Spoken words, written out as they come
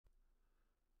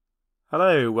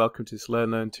Hello, welcome to this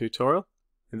Learn tutorial.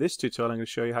 In this tutorial I'm going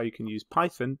to show you how you can use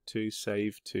Python to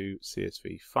save to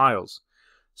CSV files.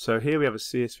 So here we have a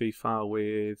CSV file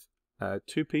with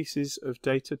two pieces of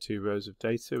data, two rows of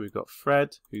data. We've got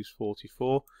Fred, who's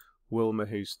 44, Wilma,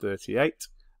 who's 38.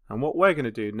 And what we're going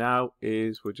to do now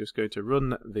is we're just going to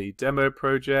run the demo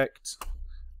project,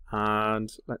 and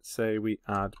let's say we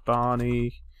add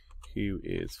Barney, who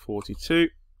is 42.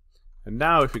 And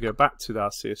now if we go back to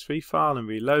our CSV file and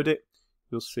reload it,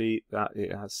 you'll see that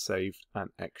it has saved an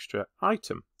extra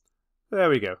item. There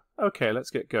we go. Okay, let's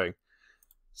get going.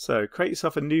 So create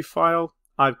yourself a new file.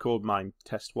 I've called mine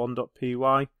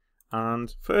test1.py,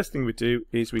 and first thing we do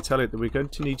is we tell it that we're going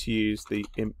to need to use the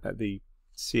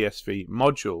CSV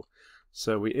module.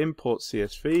 So we import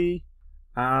CSV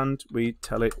and we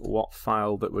tell it what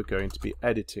file that we're going to be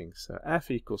editing. So f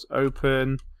equals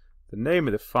open the name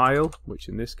of the file, which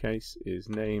in this case is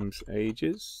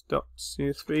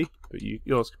namesages.csv, but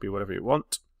yours could be whatever you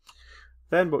want.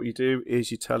 Then what you do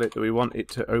is you tell it that we want it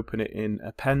to open it in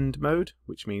append mode,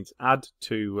 which means add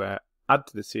to the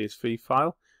CSV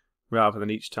file, rather than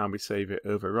each time we save it,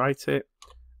 overwrite it.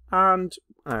 And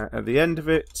at the end of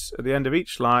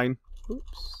each line,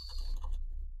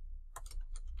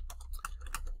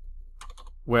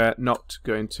 we're not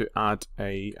going to add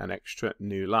an extra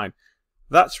new line.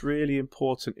 That's really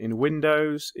important in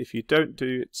Windows. If you don't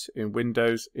do it in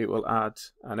Windows, it will add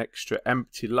an extra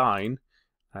empty line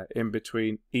in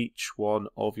between each one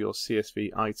of your CSV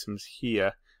items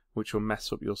here, which will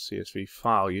mess up your CSV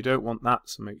file. You don't want that,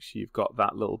 so make sure you've got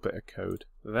that little bit of code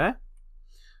there.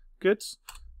 Good.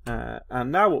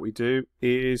 And now what we do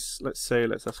is, let's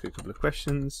ask a couple of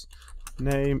questions.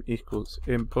 Name equals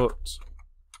input.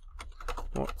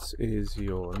 What is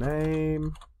your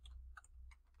name?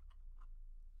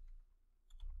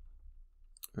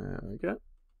 There we go.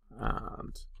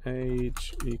 And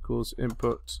age equals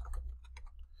input.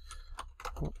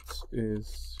 What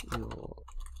is your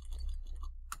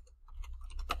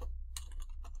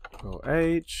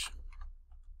age?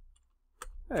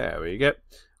 There we go.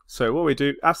 So what we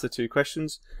do, ask the two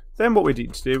questions. Then what we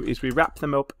need to do is we wrap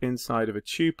them up inside of a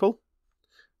tuple.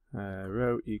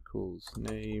 Row equals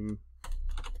name,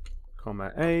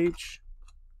 comma age.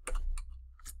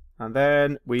 And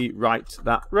then we write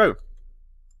that row.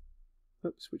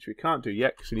 Which we can't do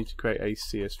yet because we need to create a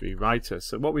CSV writer.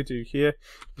 So what we do here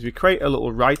is we create a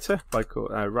little writer by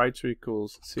writer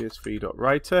equals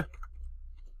csv.writer,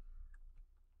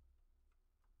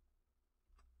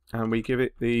 and we give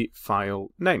it the file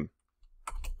name.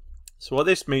 So what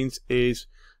this means is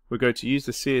we're going to use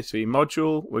the CSV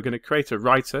module. We're going to create a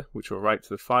writer which will write to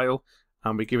the file,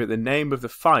 and we give it the name of the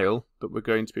file that we're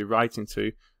going to be writing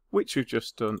to, which we've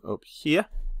just done up here.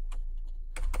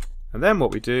 And then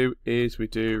what we do is we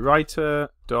do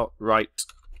writer.write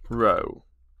row.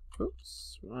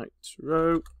 Write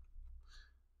row.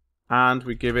 And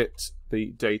we give it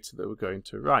the data that we're going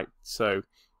to write. So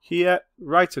here,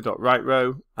 writer.write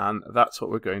row, and that's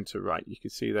what we're going to write. You can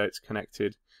see that it's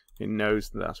connected. It knows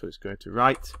that that's what it's going to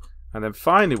write. And then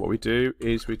finally what we do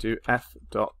is we do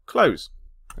f.close.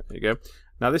 There you go.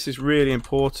 Now this is really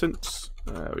important.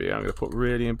 There we go. I'm going to put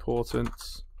really important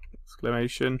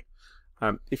exclamation.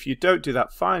 If you don't do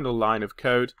that final line of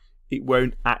code, it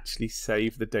won't actually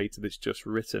save the data that's just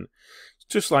written. It's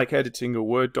just like editing a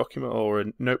Word document or a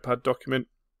Notepad document.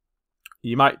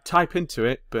 You might type into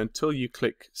it, but until you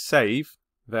click save,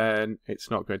 then it's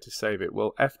not going to save it.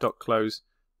 Well, f.close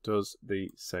does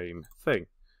the same thing.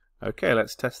 Okay,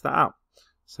 let's test that out.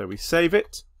 So we save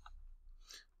it,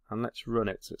 and let's run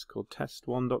it. So it's called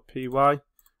test1.py.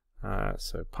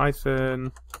 So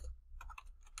Python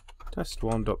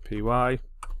test1.py.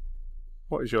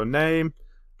 What is your name?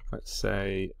 Let's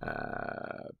say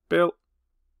Bill,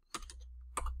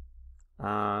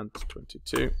 and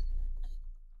 22.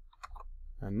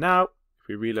 And now if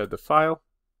we reload the file,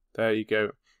 there you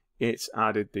go, it's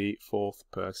added the fourth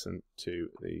person to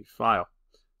the file.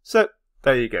 So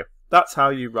there you go, that's how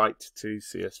you write to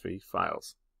CSV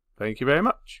files. Thank you very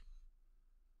much.